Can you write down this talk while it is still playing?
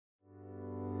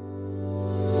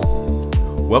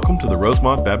Welcome to the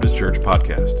Rosemont Baptist Church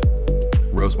podcast.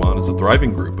 Rosemont is a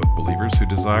thriving group of believers who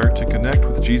desire to connect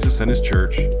with Jesus and His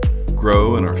church,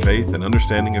 grow in our faith and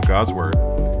understanding of God's Word,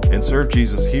 and serve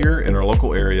Jesus here in our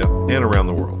local area and around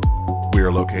the world. We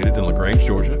are located in LaGrange,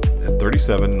 Georgia at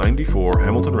 3794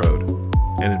 Hamilton Road,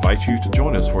 and invite you to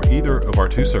join us for either of our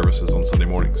two services on Sunday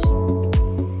mornings.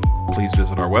 Please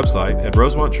visit our website at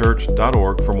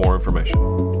rosemontchurch.org for more information.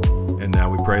 And now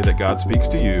we pray that God speaks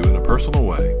to you in a personal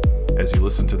way as you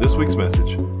listen to this week's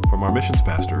message from our missions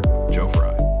pastor, Joe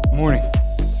Fry. Good morning.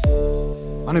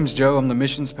 My name is Joe. I'm the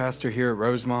missions pastor here at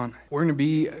Rosemont. We're going to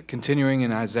be continuing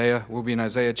in Isaiah. We'll be in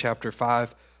Isaiah chapter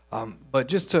 5. But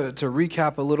just to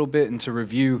recap a little bit and to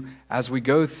review as we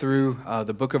go through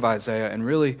the book of Isaiah, and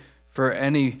really for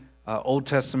any Old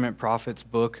Testament prophet's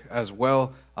book as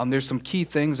well, there's some key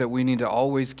things that we need to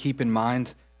always keep in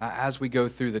mind as we go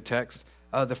through the text.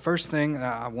 The first thing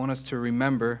I want us to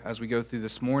remember as we go through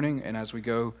this morning and as we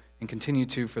go and continue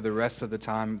to for the rest of the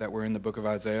time that we're in the book of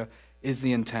Isaiah is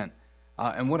the intent.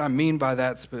 And what I mean by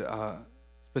that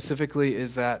specifically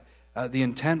is that the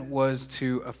intent was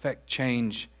to affect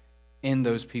change in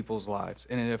those people's lives.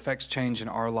 And it affects change in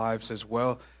our lives as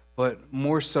well. But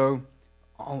more so,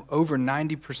 over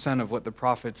 90% of what the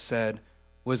prophet said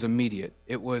was immediate.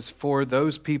 It was for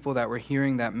those people that were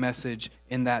hearing that message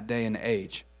in that day and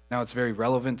age. Now, it's very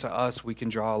relevant to us. We can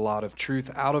draw a lot of truth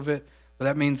out of it. But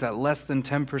that means that less than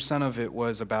 10% of it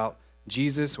was about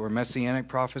Jesus or Messianic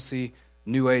prophecy,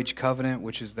 New Age covenant,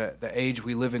 which is the age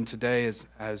we live in today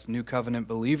as New Covenant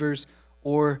believers,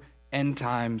 or end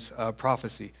times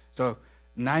prophecy. So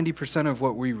 90% of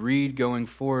what we read going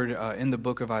forward in the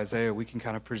book of Isaiah, we can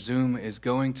kind of presume is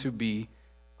going to be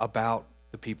about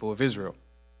the people of Israel.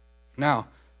 Now,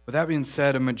 with that being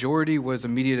said, a majority was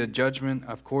immediate judgment,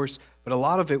 of course, but a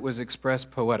lot of it was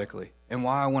expressed poetically. And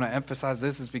why I want to emphasize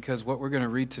this is because what we're going to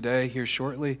read today here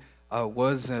shortly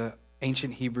was an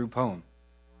ancient Hebrew poem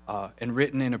and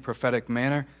written in a prophetic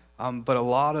manner. But a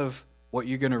lot of what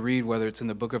you're going to read, whether it's in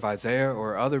the book of Isaiah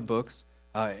or other books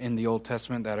in the Old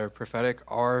Testament that are prophetic,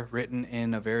 are written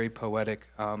in a very poetic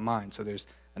mind. So there's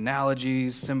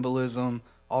analogies, symbolism,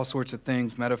 all sorts of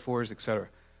things, metaphors, etc.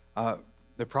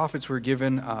 The prophets were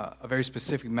given a very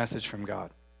specific message from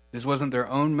God. This wasn't their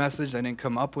own message. They didn't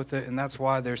come up with it, and that's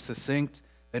why they're succinct.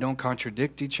 They don't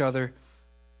contradict each other,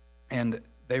 and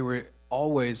they were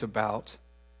always about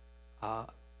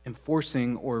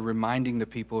enforcing or reminding the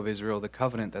people of Israel the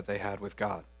covenant that they had with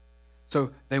God.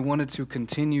 So they wanted to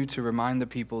continue to remind the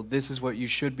people, this is what you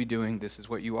should be doing, this is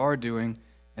what you are doing,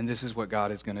 and this is what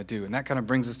God is going to do. And that kind of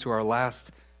brings us to our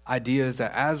last idea, is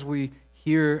that as we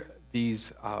hear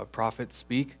these prophets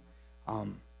speak,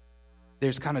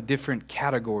 there's kind of different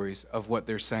categories of what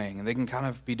they're saying, and they can kind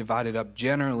of be divided up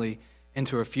generally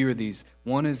into a few of these.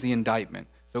 One is the indictment.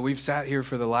 So we've sat here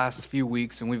for the last few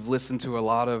weeks, and we've listened to a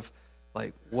lot of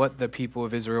what the people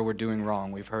of Israel were doing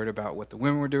wrong. We've heard about what the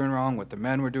women were doing wrong, what the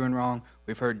men were doing wrong.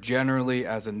 We've heard generally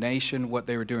as a nation what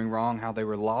they were doing wrong, how they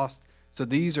were lost. So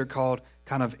these are called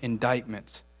kind of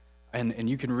indictments. And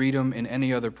you can read them in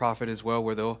any other prophet as well,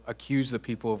 where they'll accuse the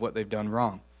people of what they've done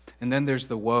wrong. And then there's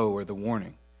the woe or the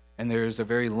warning. And there's a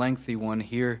very lengthy one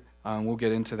here. We'll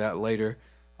get into that later.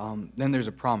 Then there's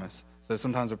a promise. So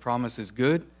sometimes a promise is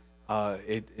good.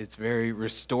 It's very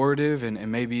restorative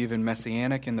and maybe even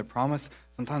messianic in the promise.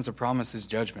 Sometimes the promise is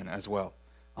judgment as well.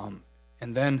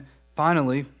 And then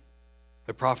finally,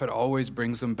 the prophet always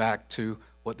brings them back to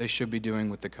what they should be doing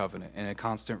with the covenant, and a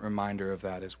constant reminder of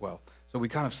that as well. So we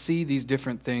kind of see these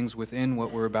different things within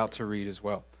what we're about to read as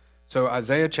well. So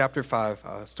Isaiah chapter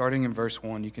 5, starting in verse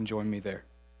 1, you can join me there.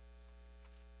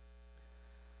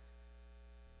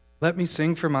 Let me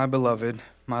sing for my beloved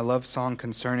my love song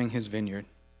concerning his vineyard.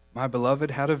 My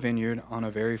beloved had a vineyard on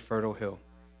a very fertile hill.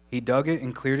 He dug it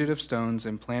and cleared it of stones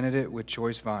and planted it with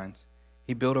choice vines.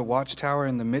 He built a watchtower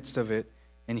in the midst of it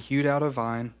and hewed out a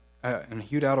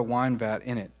wine vat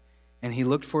in it. And he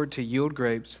looked for it to yield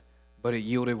grapes, but it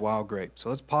yielded wild grapes. So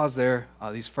let's pause there.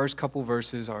 These first couple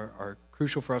verses are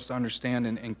crucial for us to understand.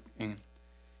 And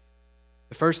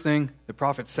the first thing the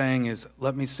prophet's saying is,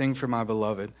 let me sing for my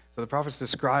beloved. So the prophet's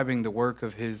describing the work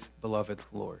of his beloved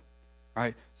Lord,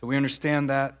 right? So we understand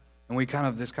that, and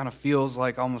this kind of feels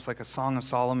like almost like a Song of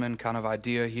Solomon kind of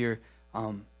idea here.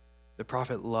 The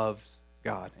prophet loves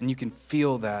God, and you can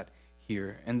feel that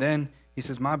here. And then he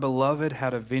says, my beloved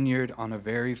had a vineyard on a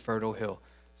very fertile hill.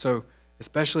 So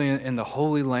especially in the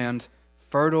Holy Land,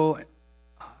 fertile,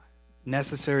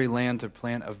 necessary land to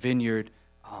plant a vineyard,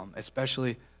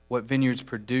 especially what vineyards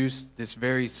produce, this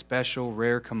very special,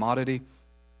 rare commodity.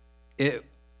 It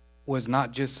was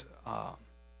not just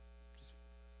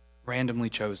randomly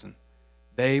chosen.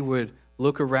 They would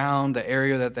look around the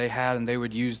area that they had, and they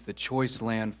would use the choice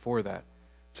land for that.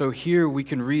 So here we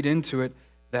can read into it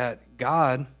that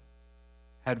God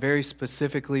had very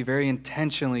specifically, very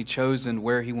intentionally chosen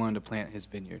where he wanted to plant his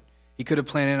vineyard. He could have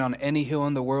planted it on any hill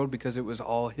in the world because it was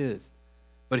all his.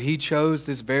 But he chose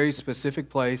this very specific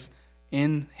place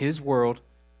in his world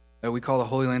that we call the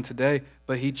Holy Land today,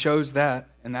 but he chose that,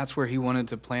 and that's where he wanted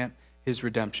to plant his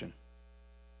redemption.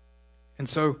 And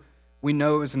so we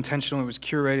know it was intentional, it was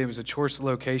curated, it was a choice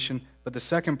location, but the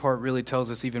second part really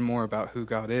tells us even more about who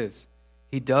God is.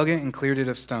 He dug it and cleared it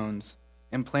of stones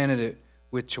and planted it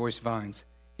with choice vines.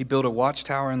 He built a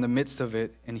watchtower in the midst of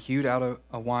it and hewed out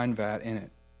a wine vat in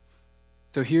it.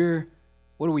 So here,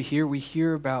 what do we hear? We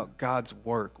hear about God's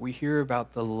work. We hear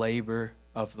about the labor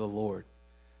of the Lord.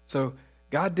 So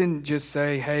God didn't just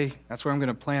say, hey, that's where I'm going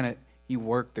to plant it. He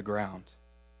worked the ground.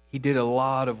 He did a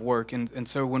lot of work. And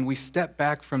so when we step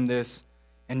back from this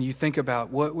and you think about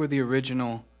what were the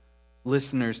original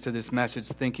listeners to this message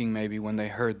thinking maybe when they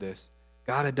heard this,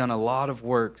 God had done a lot of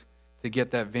work to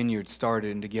get that vineyard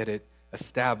started and to get it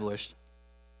established.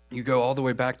 You go all the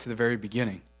way back to the very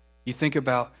beginning. You think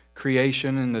about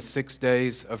creation and the 6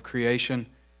 days of creation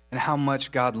and how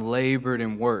much God labored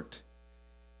and worked.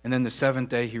 And then the seventh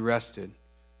day he rested.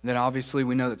 And then obviously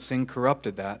we know that sin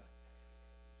corrupted that.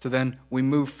 So then we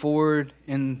move forward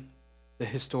in the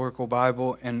historical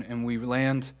Bible and we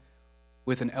land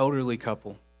with an elderly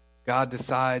couple. God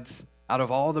decides, out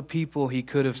of all the people he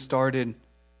could have started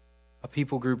a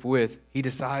people group with, he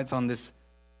decides on this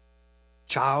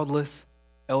childless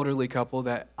elderly couple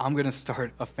that I'm going to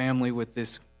start a family with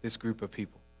this group of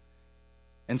people.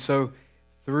 And so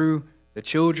through the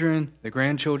children, the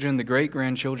grandchildren, the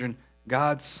great-grandchildren,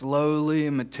 God slowly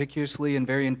and meticulously and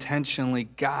very intentionally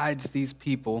guides these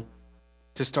people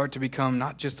to start to become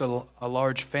not just a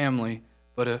large family,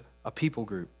 but a people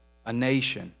group, a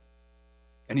nation.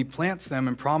 And he plants them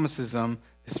and promises them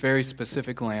this very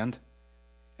specific land.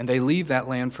 And they leave that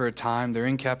land for a time. They're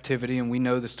in captivity, and we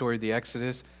know the story of the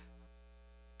Exodus.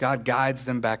 God guides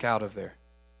them back out of there.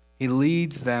 He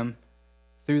leads them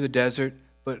through the desert,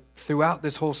 but throughout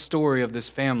this whole story of this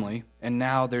family, and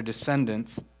now their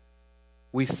descendants,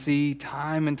 we see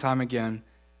time and time again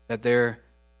that they're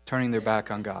turning their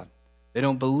back on God. They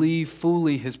don't believe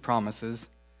fully his promises,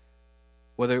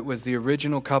 whether it was the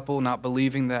original couple not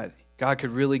believing that God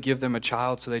could really give them a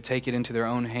child, so they take it into their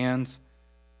own hands,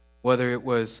 whether it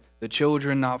was the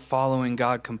children not following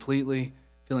God completely,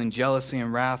 feeling jealousy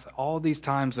and wrath. All these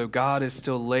times, though, God is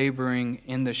still laboring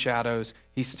in the shadows.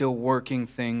 He's still working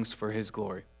things for his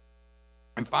glory.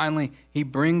 And finally, he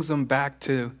brings them back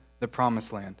to the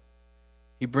promised land.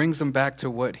 He brings them back to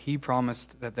what he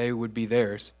promised that they would be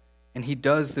theirs. And he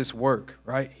does this work,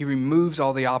 right? He removes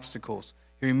all the obstacles.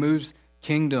 He removes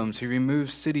kingdoms. He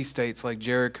removes city-states like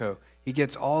Jericho. He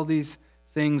gets all these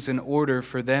things in order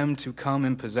for them to come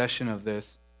in possession of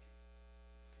this.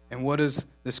 And what does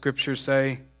the scripture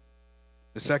say?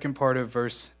 The second part of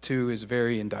verse 2 is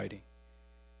very indicting.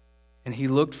 And he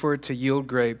looked for it to yield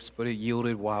grapes, but it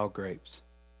yielded wild grapes.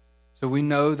 So we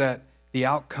know that the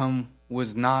outcome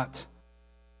was not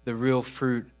the real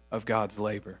fruit of God's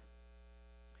labor.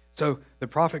 So the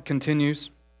prophet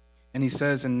continues, and he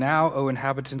says, "And now, O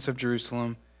inhabitants of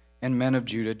Jerusalem and men of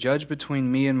Judah, judge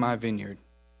between me and my vineyard."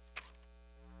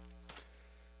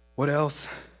 What else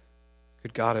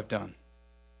could God have done?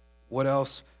 What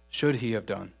else should he have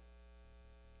done?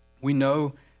 We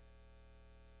know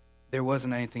there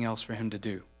wasn't anything else for him to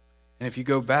do. And if you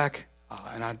go back,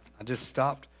 and I just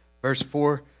stopped, verse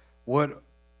 4, what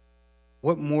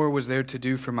more was there to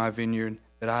do for my vineyard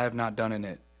that I have not done in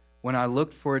it? When I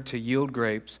looked for it to yield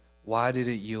grapes, why did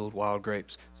it yield wild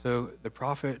grapes? So the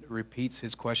prophet repeats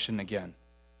his question again.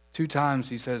 2 times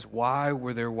he says, why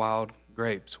were there wild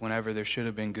grapes whenever there should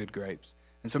have been good grapes?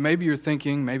 And so maybe you're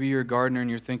thinking, maybe you're a gardener and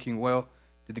you're thinking, well,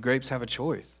 did the grapes have a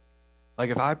choice? Like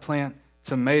if I plant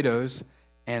tomatoes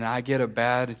and I get a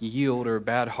bad yield or a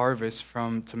bad harvest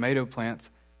from tomato plants,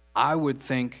 I would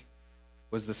think,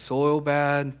 was the soil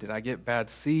bad? Did I get bad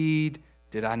seed?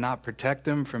 Did I not protect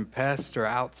them from pests or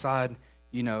outside,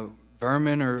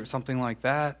 vermin or something like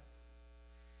that?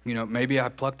 Maybe I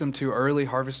plucked them too early,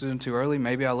 harvested them too early.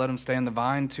 Maybe I let them stay in the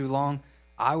vine too long.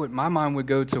 My mind would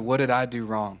go to, what did I do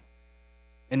wrong?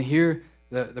 And here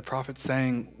the prophet's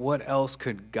saying, what else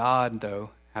could God,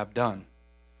 though, have done?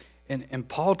 And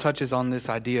Paul touches on this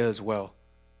idea as well.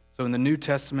 So in the New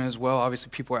Testament as well, obviously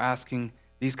people are asking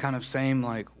these kind of same,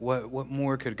 what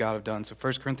more could God have done? So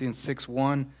 1 Corinthians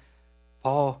 6:1,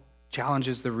 Paul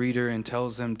challenges the reader and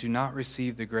tells them, do not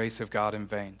receive the grace of God in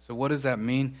vain. So what does that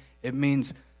mean? It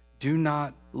means Do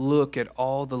not look at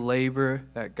all the labor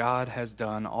that God has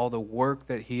done, all the work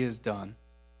that he has done,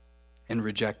 and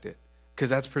reject it. Because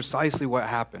that's precisely what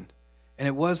happened. And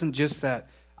it wasn't just that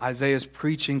Isaiah's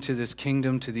preaching to this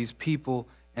kingdom, to these people,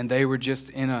 and they were just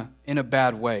in a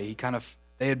bad way.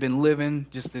 They had been living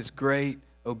just this great,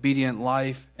 obedient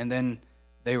life, and then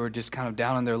they were just kind of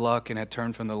down in their luck and had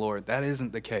turned from the Lord. That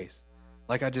isn't the case.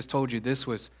 Like I just told you, this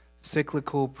was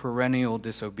cyclical, perennial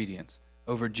disobedience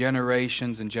over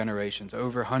generations and generations,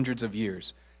 over hundreds of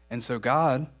years. And so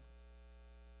God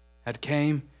had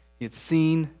came, he had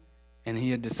seen, and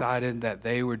he had decided that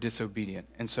they were disobedient.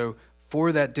 And so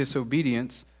for that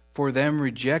disobedience, for them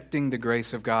rejecting the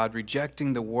grace of God,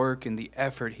 rejecting the work and the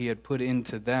effort he had put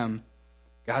into them,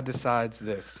 God decides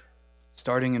this,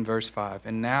 starting in verse 5.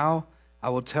 And now I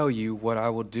will tell you what I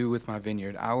will do with my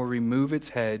vineyard. I will remove its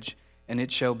hedge, and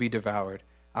it shall be devoured.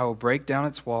 I will break down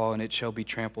its wall, and it shall be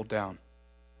trampled down.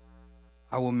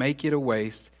 I will make it a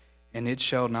waste, and it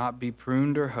shall not be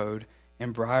pruned or hoed,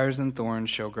 and briars and thorns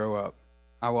shall grow up.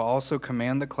 I will also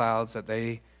command the clouds that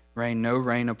they rain no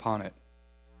rain upon it.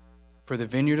 For the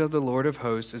vineyard of the Lord of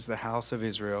hosts is the house of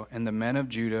Israel, and the men of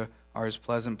Judah are his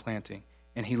pleasant planting.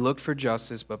 And he looked for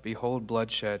justice, but behold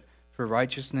bloodshed, for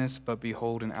righteousness, but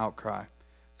behold an outcry.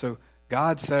 So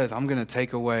God says, I'm going to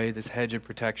take away this hedge of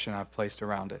protection I've placed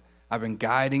around it. I've been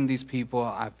guiding these people.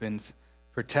 I've been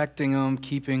protecting them,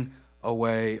 keeping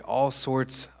away all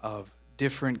sorts of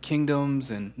different kingdoms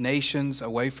and nations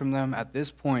away from them. At this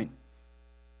point,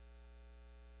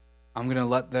 I'm going to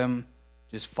let them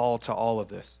just fall to all of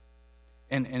this.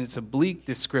 And it's a bleak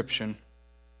description.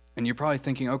 And you're probably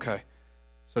thinking, okay,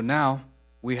 so now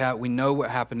we know what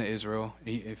happened to Israel.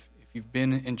 If you've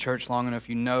been in church long enough,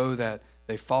 you know that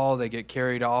they fall, they get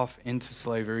carried off into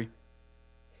slavery.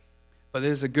 But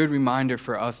there's a good reminder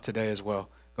for us today as well.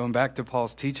 Going back to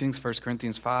Paul's teachings, 1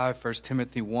 Corinthians 5, 1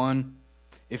 Timothy 1,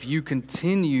 if you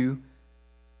continue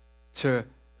to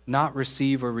not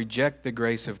receive or reject the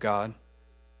grace of God,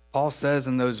 Paul says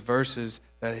in those verses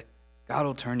that God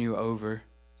will turn you over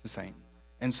to Satan.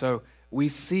 And so we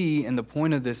see, and the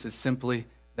point of this is simply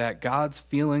that God's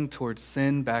feeling towards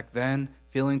sin back then,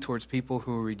 feeling towards people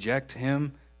who reject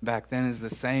him back then, is the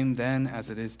same then as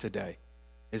it is today.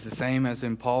 It's the same as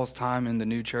in Paul's time in the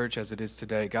new church as it is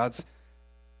today.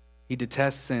 He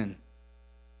detests sin.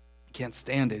 He can't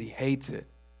stand it. He hates it.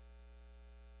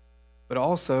 But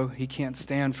also, he can't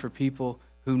stand for people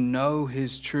who know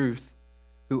his truth,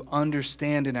 who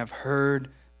understand and have heard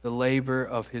the labor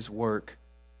of his work,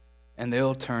 and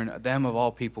them of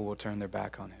all people will turn their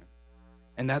back on him.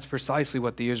 And that's precisely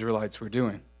what the Israelites were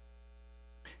doing.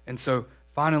 And so,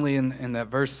 finally, in that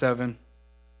verse 7,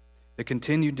 the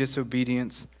continued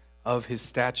disobedience of his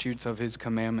statutes, of his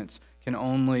commandments, can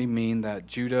only mean that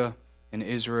Judah and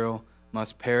Israel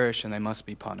must perish and they must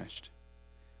be punished.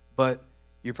 But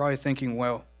you're probably thinking,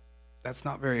 well, that's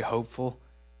not very hopeful.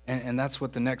 And that's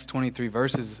what the next 23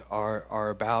 verses are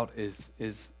about,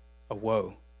 is a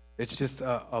woe. It's just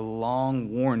a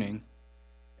long warning.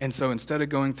 And so instead of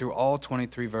going through all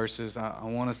 23 verses, I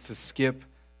want us to skip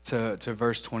to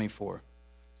verse 24.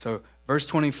 So verse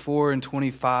 24 and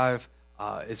 25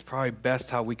 is probably best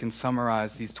how we can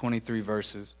summarize these 23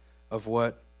 verses of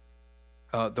what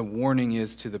the warning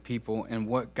is to the people and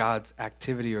what God's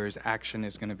activity or his action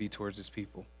is going to be towards his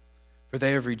people. For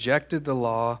they have rejected the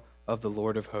law of the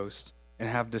Lord of hosts and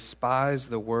have despised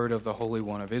the word of the Holy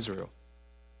One of Israel.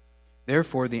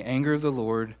 Therefore the anger of the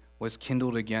Lord was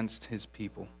kindled against his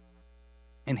people,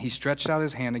 and he stretched out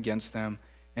his hand against them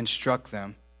and struck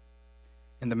them.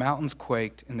 And the mountains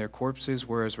quaked, and their corpses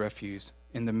were as refuse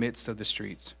in the midst of the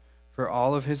streets. For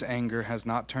all of his anger has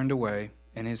not turned away,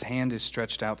 and his hand is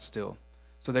stretched out still.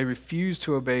 So they refuse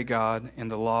to obey God and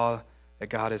the law that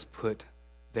God has put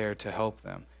there to help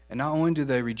them. And not only do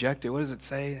they reject it, what does it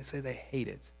say? They say they hate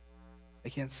it. They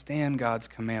can't stand God's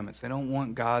commandments. They don't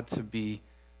want God to be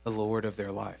the Lord of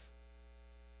their life.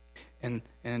 And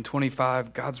in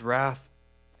 25, God's wrath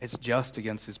is just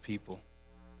against his people,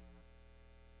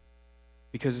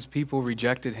 because his people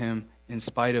rejected him in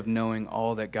spite of knowing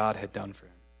all that God had done for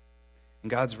him. And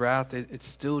God's wrath, it's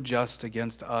still just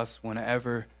against us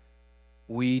whenever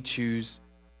we choose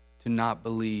to not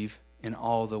believe in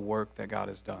all the work that God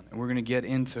has done. And we're going to get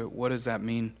into what does that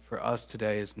mean for us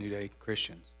today as New Day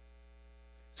Christians.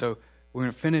 So we're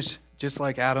going to finish just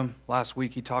like Adam last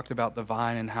week. He talked about the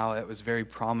vine and how it was very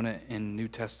prominent in New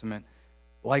Testament.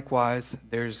 Likewise,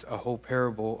 there's a whole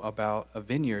parable about a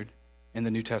vineyard in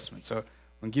the New Testament. So I'm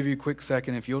going to give you a quick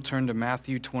second. If you'll turn to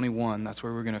Matthew 21, that's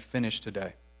where we're going to finish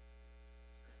today.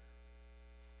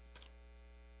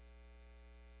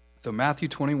 So Matthew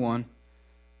 21,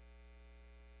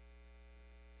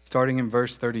 starting in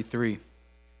verse 33.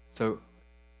 So,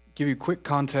 give you quick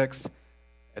context.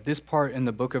 At this part in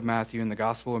the book of Matthew, in the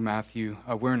Gospel of Matthew,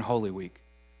 we're in Holy Week.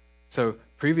 So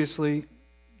previously,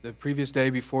 the previous day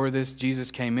before this,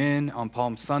 Jesus came in on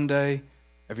Palm Sunday.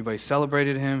 Everybody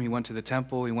celebrated him. He went to the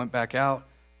temple. He went back out,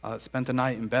 spent the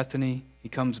night in Bethany. He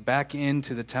comes back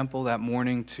into the temple that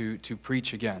morning to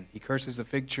preach again. He curses the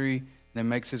fig tree and then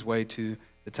makes his way to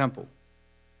the temple.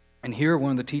 And here are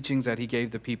one of the teachings that he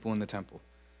gave the people in the temple.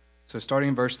 So starting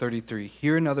in verse 33,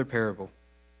 hear another parable.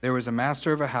 There was a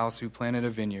master of a house who planted a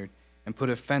vineyard and put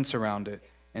a fence around it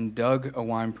and dug a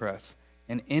winepress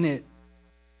in it,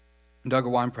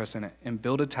 and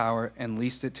built a tower and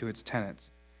leased it to its tenants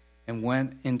and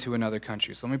went into another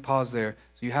country. So let me pause there.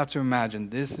 So you have to imagine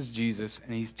this is Jesus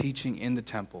and he's teaching in the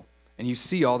temple. And you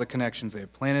see all the connections there.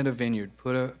 Planted a vineyard,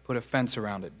 put a fence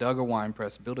around it, dug a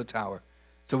winepress, built a tower.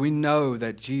 So we know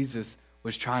that Jesus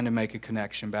was trying to make a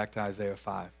connection back to Isaiah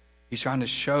 5. He's trying to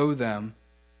show them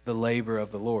the labor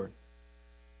of the Lord.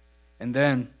 And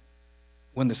then,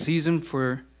 when the season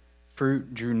for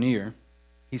fruit drew near,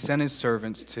 he sent his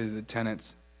servants to the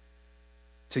tenants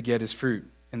to get his fruit.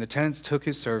 And the tenants took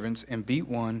his servants and beat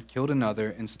one, killed another,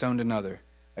 and stoned another.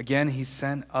 Again he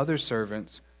sent other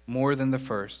servants, more than the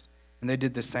first, and they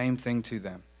did the same thing to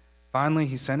them. Finally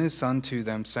he sent his son to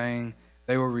them, saying,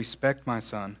 they will respect my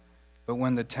son. But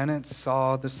when the tenants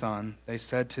saw the son, they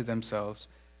said to themselves,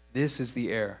 this is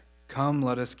the heir. Come,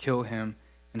 let us kill him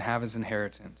and have his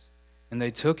inheritance. And they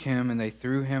took him and they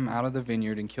threw him out of the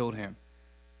vineyard and killed him.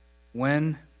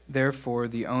 When, therefore,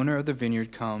 the owner of the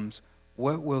vineyard comes,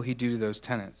 what will he do to those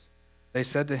tenants? They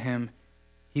said to him,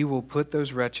 he will put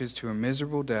those wretches to a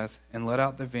miserable death and let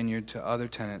out the vineyard to other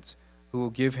tenants who will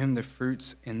give him the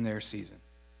fruits in their season.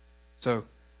 So,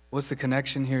 what's the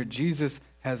connection here? Jesus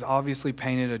has obviously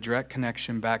painted a direct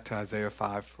connection back to Isaiah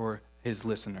 5 for his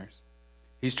listeners.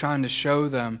 He's trying to show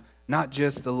them not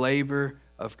just the labor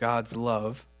of God's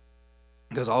love,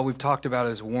 because all we've talked about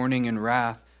is warning and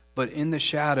wrath, but in the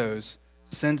shadows,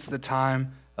 since the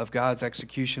time of God's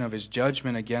execution of his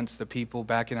judgment against the people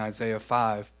back in Isaiah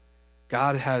 5,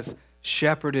 God has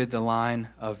shepherded the line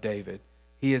of David.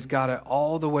 He has got it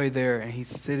all the way there, and he's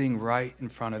sitting right in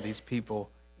front of these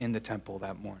people in the temple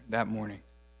that morning,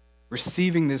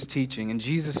 receiving this teaching. And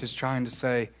Jesus is trying to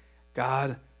say,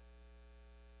 God,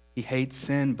 he hates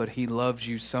sin, but he loves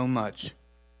you so much.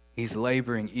 He's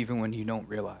laboring even when you don't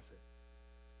realize it.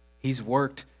 He's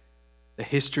worked the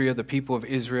history of the people of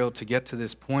Israel to get to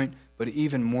this point, but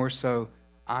even more so,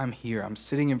 I'm here. I'm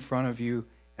sitting in front of you,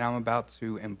 and I'm about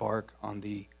to embark on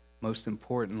the most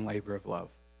important labor of love.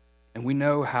 And we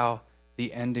know how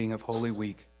the ending of Holy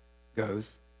Week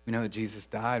goes. We know that Jesus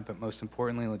died, but most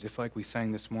importantly, just like we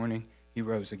sang this morning, he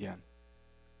rose again.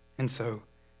 And so,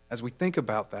 as we think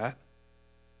about that,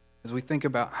 as we think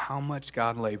about how much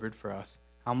God labored for us,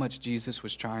 how much Jesus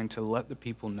was trying to let the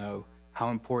people know how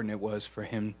important it was for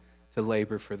him to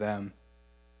labor for them,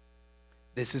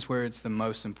 this is where it's the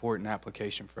most important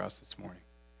application for us this morning,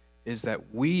 is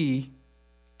that we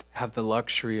have the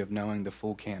luxury of knowing the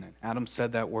full canon. Adam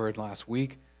said that word last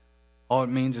week. All it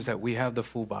means is that we have the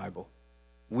full Bible.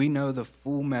 We know the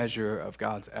full measure of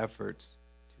God's efforts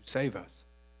to save us.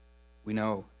 We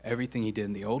know everything he did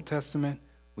in the Old Testament.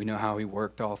 We know how he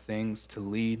worked all things to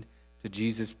lead to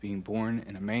Jesus being born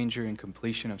in a manger and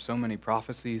completion of so many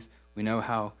prophecies. We know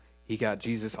how he got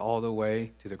Jesus all the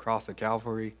way to the cross of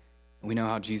Calvary. And we know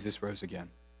how Jesus rose again.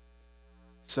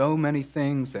 So many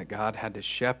things that God had to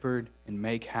shepherd and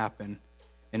make happen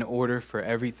in order for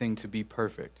everything to be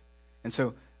perfect. And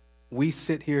so we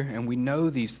sit here and we know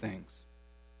these things.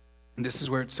 And this is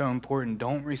where it's so important.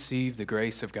 Don't receive the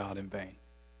grace of God in vain.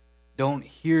 Don't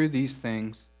hear these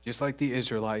things, just like the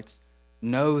Israelites,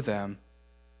 know them,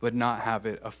 but not have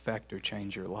it affect or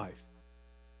change your life.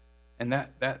 And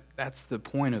that's the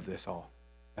point of this all.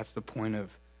 That's the point of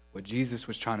what Jesus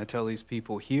was trying to tell these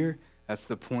people here. That's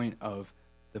the point of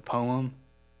the poem,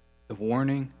 the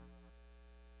warning.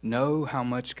 Know how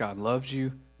much God loves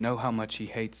you, know how much he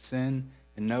hates sin,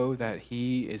 and know that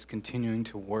he is continuing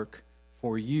to work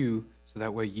for you so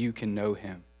that way you can know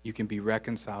him, you can be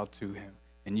reconciled to him,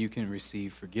 and you can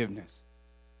receive forgiveness.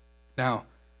 Now,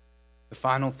 the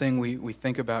final thing we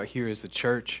think about here as a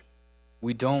church,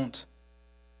 we don't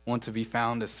want to be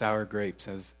found as sour grapes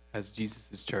as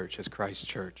Jesus' church, as Christ's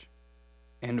church.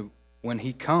 And when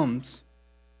he comes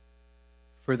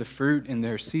for the fruit in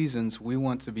their seasons, we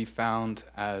want to be found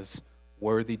as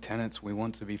worthy tenants. We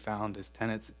want to be found as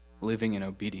tenants living in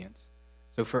obedience.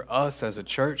 So for us as a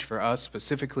church, for us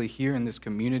specifically here in this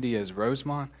community as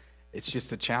Rosemont, it's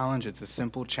just a challenge. It's a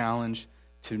simple challenge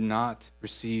to not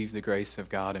receive the grace of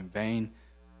God in vain.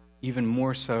 even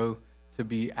more so to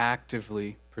be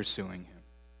actively pursuing him,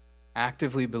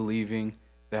 actively believing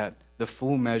that the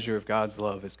full measure of God's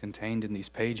love is contained in these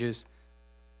pages.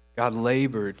 God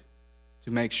labored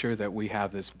to make sure that we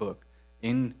have this book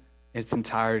in its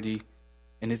entirety,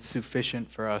 and it's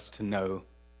sufficient for us to know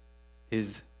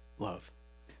his love.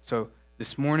 So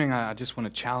this morning, I just want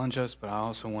to challenge us, but I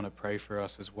also want to pray for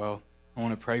us as well. I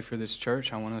want to pray for this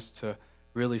church. I want us to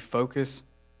really focus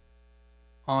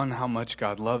on how much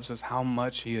God loves us, how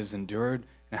much he has endured,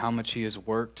 and how much he has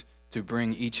worked to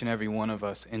bring each and every one of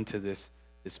us into this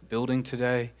building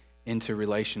today, into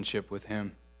relationship with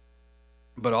him.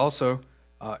 But also,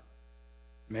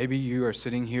 maybe you are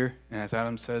sitting here, and as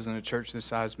Adam says, in a church this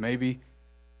size, maybe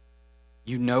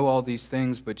you know all these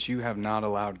things, but you have not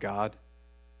allowed God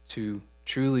to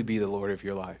truly be the Lord of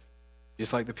your life.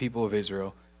 Just like the people of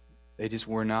Israel, they just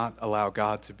were not allowed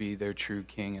God to be their true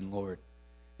King and Lord.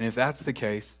 And if that's the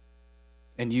case,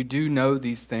 and you do know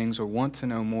these things or want to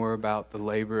know more about the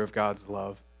labor of God's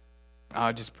love,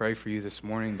 I just pray for you this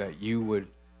morning that you would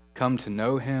come to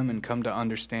know him and come to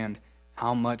understand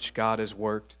how much God has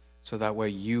worked, so that way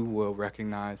you will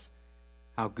recognize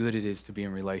how good it is to be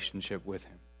in relationship with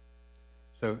him.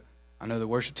 So I know the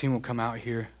worship team will come out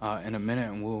here in a minute,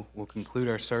 and we'll conclude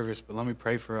our service, but let me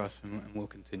pray for us, and we'll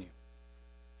continue.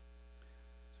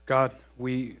 God,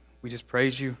 we just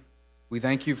praise you. We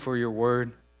thank you for your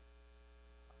word.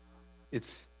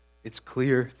 It's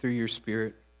clear through your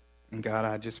Spirit. And God,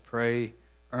 I just pray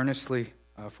earnestly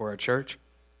for our church.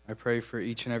 I pray for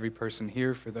each and every person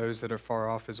here, for those that are far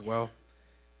off as well.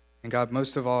 And God,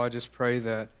 most of all, I just pray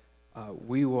that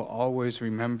we will always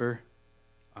remember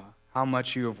how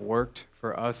much you have worked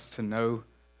for us to know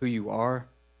who you are,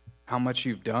 how much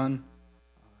you've done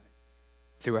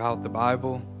throughout the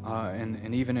Bible,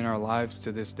 and even in our lives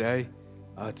to this day,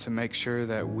 to make sure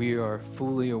that we are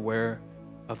fully aware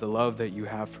of the love that you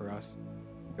have for us.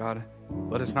 God,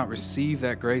 let us not receive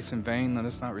that grace in vain. Let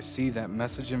us not receive that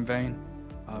message in vain,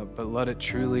 but let it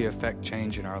truly affect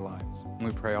change in our lives. And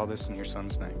we pray all this in your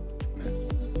Son's name.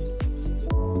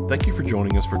 Amen. Thank you for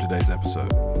joining us for today's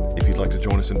episode. If you'd like to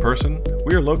join us in person,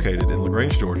 we are located in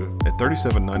LaGrange, Georgia at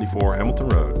 3794 Hamilton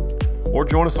Road, or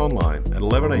join us online at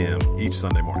 11 a.m. each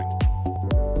Sunday morning.